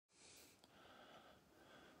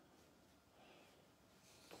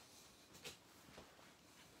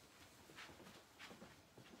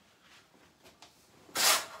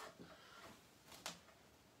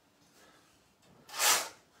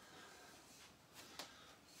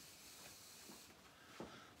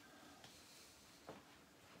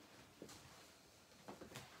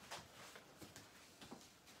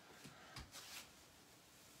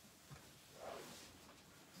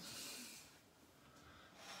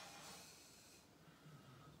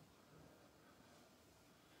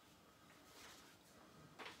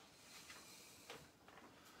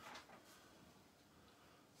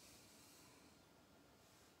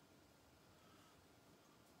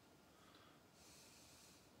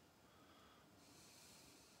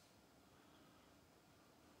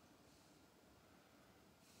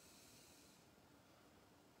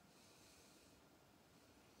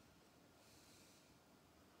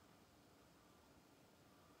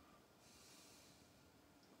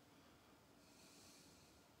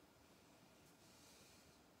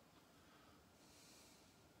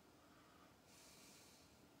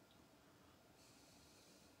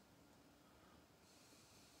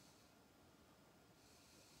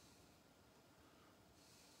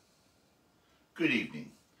Good evening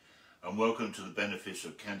and welcome to the benefice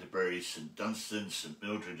of Canterbury, St Dunstan, St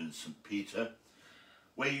Mildred and St Peter,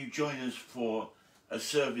 where you join us for a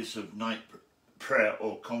service of night prayer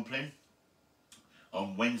or Compline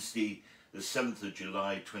on Wednesday the 7th of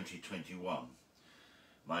July 2021.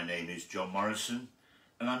 My name is John Morrison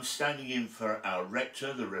and I'm standing in for our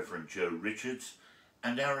Rector, the Reverend Joe Richards,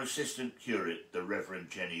 and our Assistant Curate, the Reverend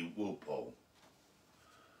Jenny Walpole.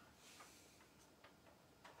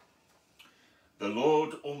 The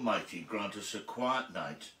Lord Almighty grant us a quiet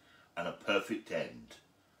night and a perfect end.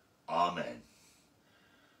 Amen.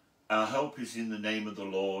 Our help is in the name of the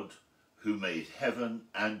Lord, who made heaven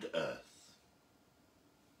and earth.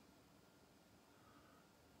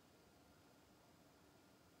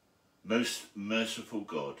 Most merciful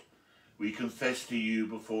God, we confess to you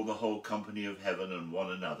before the whole company of heaven and one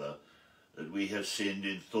another that we have sinned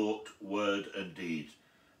in thought, word and deed,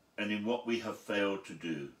 and in what we have failed to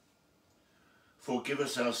do. Forgive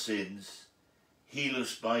us our sins, heal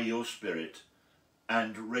us by your Spirit,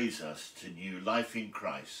 and raise us to new life in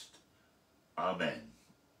Christ. Amen.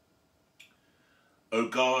 O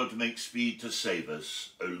God, make speed to save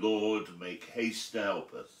us. O Lord, make haste to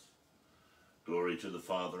help us. Glory to the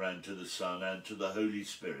Father, and to the Son, and to the Holy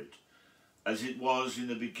Spirit, as it was in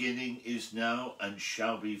the beginning, is now, and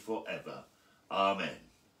shall be forever. Amen.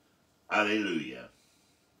 Alleluia.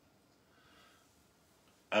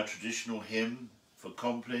 Our traditional hymn for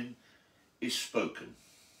Compline is spoken.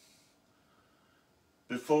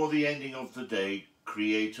 Before the ending of the day,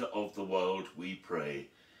 Creator of the world, we pray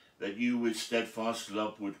that you with steadfast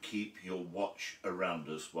love would keep your watch around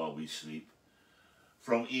us while we sleep.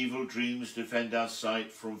 From evil dreams defend our sight,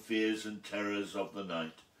 from fears and terrors of the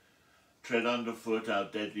night. Tread underfoot our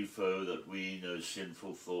deadly foe, that we no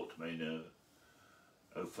sinful thought may know.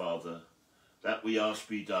 O Father, that we ask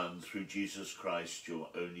be done through Jesus Christ, your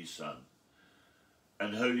only Son,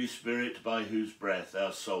 and Holy Spirit, by whose breath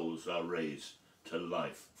our souls are raised to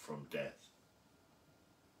life from death.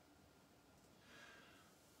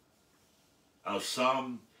 Our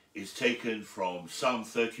psalm is taken from Psalm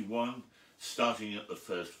 31, starting at the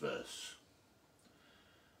first verse.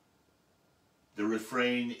 The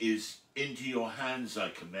refrain is, "Into your hands I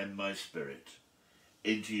commend my spirit.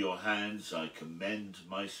 Into your hands I commend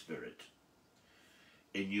my spirit.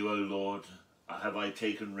 In you, O Lord, have I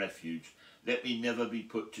taken refuge. Let me never be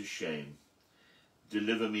put to shame.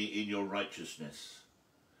 Deliver me in your righteousness.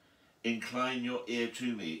 Incline your ear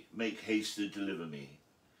to me. Make haste to deliver me.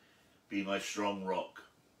 Be my strong rock,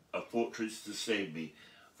 a fortress to save me.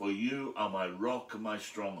 For you are my rock and my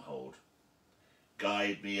stronghold.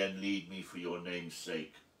 Guide me and lead me for your name's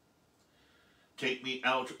sake. Take me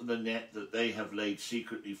out of the net that they have laid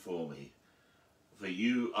secretly for me. For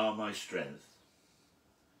you are my strength.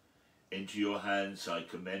 Into your hands I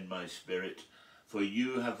commend my spirit, for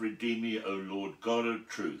you have redeemed me, O Lord God of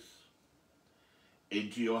truth.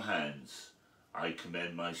 Into your hands I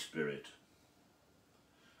commend my spirit.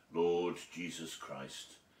 Lord Jesus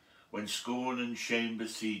Christ, when scorn and shame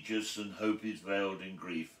besiege us and hope is veiled in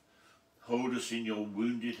grief, hold us in your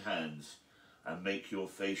wounded hands and make your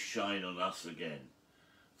face shine on us again.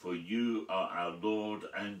 For you are our Lord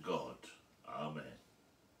and God. Amen.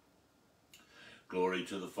 Glory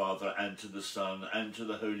to the Father, and to the Son, and to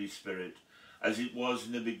the Holy Spirit, as it was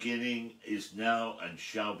in the beginning, is now, and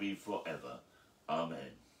shall be forever.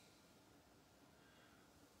 Amen.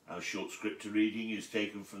 Our short scripture reading is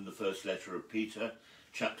taken from the first letter of Peter,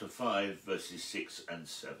 chapter 5, verses 6 and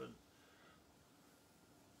 7.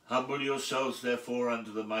 Humble yourselves, therefore,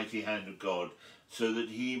 under the mighty hand of God, so that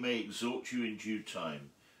he may exalt you in due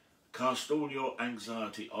time. Cast all your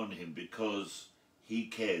anxiety on him, because he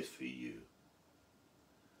cares for you.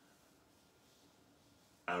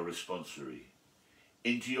 Our responsory.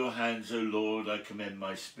 Into your hands, O Lord, I commend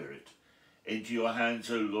my spirit. Into your hands,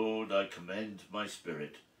 O Lord, I commend my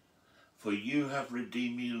spirit. For you have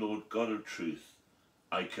redeemed me, Lord God of truth.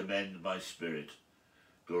 I commend my spirit.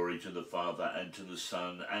 Glory to the Father, and to the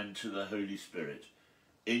Son, and to the Holy Spirit.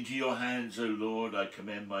 Into your hands, O Lord, I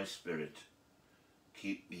commend my spirit.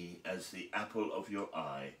 Keep me as the apple of your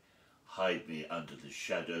eye. Hide me under the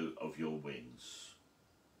shadow of your wings.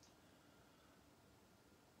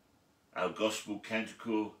 Our gospel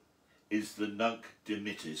canticle is the Nunc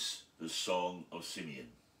Dimittis, the Song of Simeon.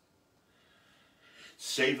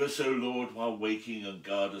 Save us, O Lord, while waking, and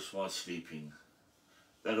guard us while sleeping,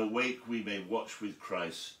 that awake we may watch with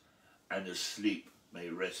Christ, and asleep may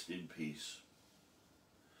rest in peace.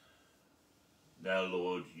 Now,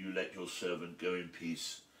 Lord, you let your servant go in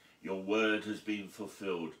peace. Your word has been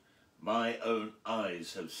fulfilled. My own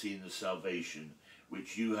eyes have seen the salvation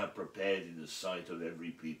which you have prepared in the sight of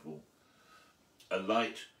every people, a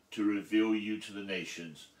light to reveal you to the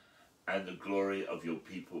nations and the glory of your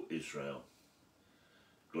people Israel.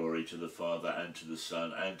 Glory to the Father, and to the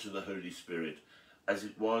Son, and to the Holy Spirit, as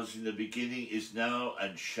it was in the beginning, is now,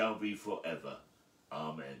 and shall be forever.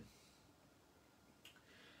 Amen.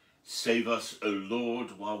 Save us, O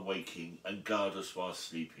Lord, while waking, and guard us while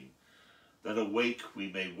sleeping, that awake we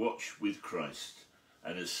may watch with Christ,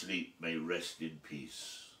 and asleep may rest in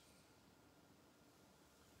peace.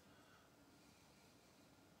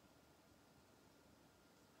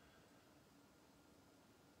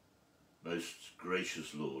 Most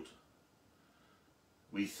gracious Lord,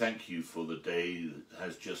 we thank you for the day that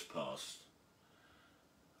has just passed.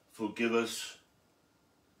 Forgive us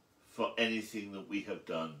for anything that we have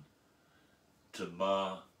done to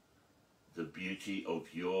mar the beauty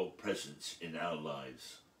of your presence in our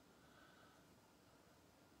lives.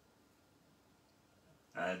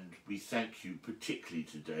 And we thank you particularly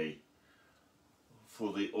today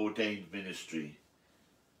for the ordained ministry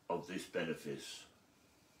of this benefice,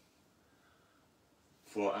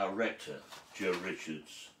 for our rector, Joe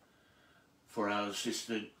Richards, for our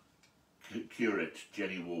assistant curate,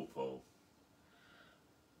 Jenny Walpole,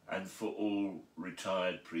 and for all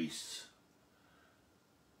retired priests,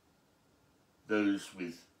 those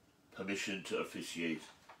with permission to officiate,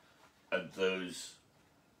 and those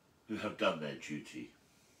who have done their duty.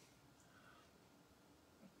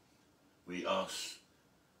 We ask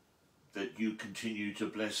that you continue to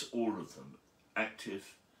bless all of them,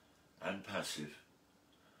 active and passive,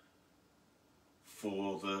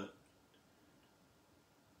 for the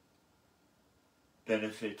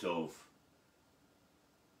benefit of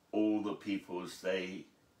all the peoples they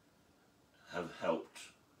have helped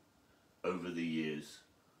over the years.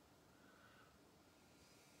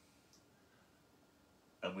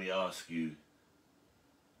 And we ask you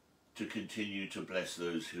to continue to bless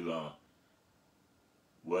those who are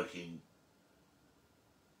working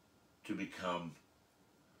to become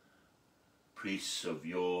priests of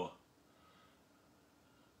your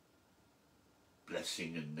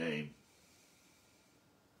blessing and name.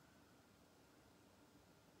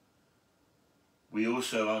 We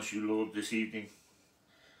also ask you, Lord, this evening,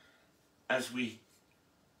 as we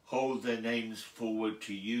hold their names forward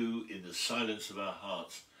to you in the silence of our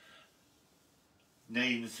hearts,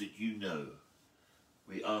 names that you know,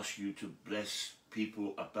 we ask you to bless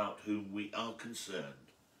people about whom we are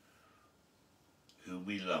concerned, whom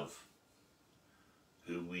we love,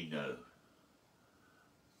 whom we know.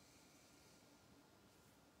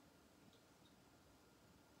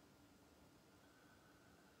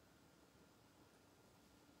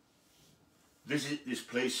 Visit this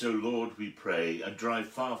place, O Lord, we pray, and drive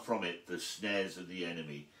far from it the snares of the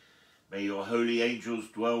enemy. May your holy angels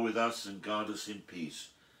dwell with us and guard us in peace,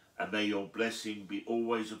 and may your blessing be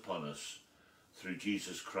always upon us, through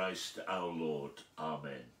Jesus Christ our Lord.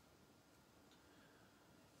 Amen.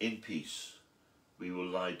 In peace we will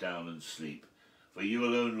lie down and sleep, for you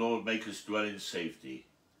alone, Lord, make us dwell in safety.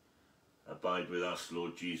 Abide with us,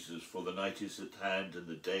 Lord Jesus, for the night is at hand and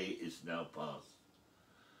the day is now past.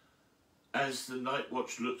 As the night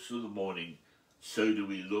watch looks for the morning, so do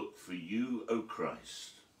we look for you, O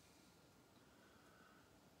Christ.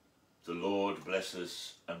 The Lord bless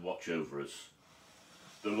us and watch over us.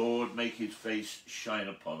 The Lord make his face shine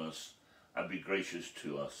upon us and be gracious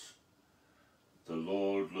to us. The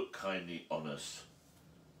Lord look kindly on us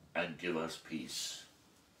and give us peace.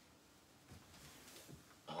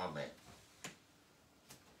 Amen.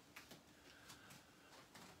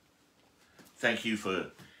 Thank you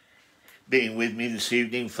for being with me this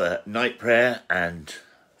evening for night prayer and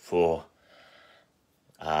for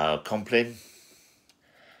Compline.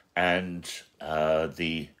 And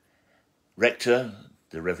the rector,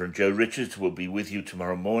 the Reverend Joe Richards, will be with you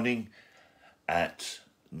tomorrow morning at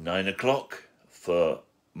 9 o'clock for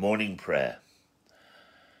morning prayer.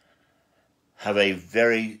 Have a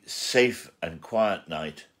very safe and quiet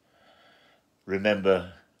night.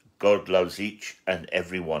 Remember, God loves each and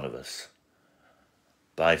every one of us.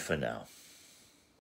 Bye for now.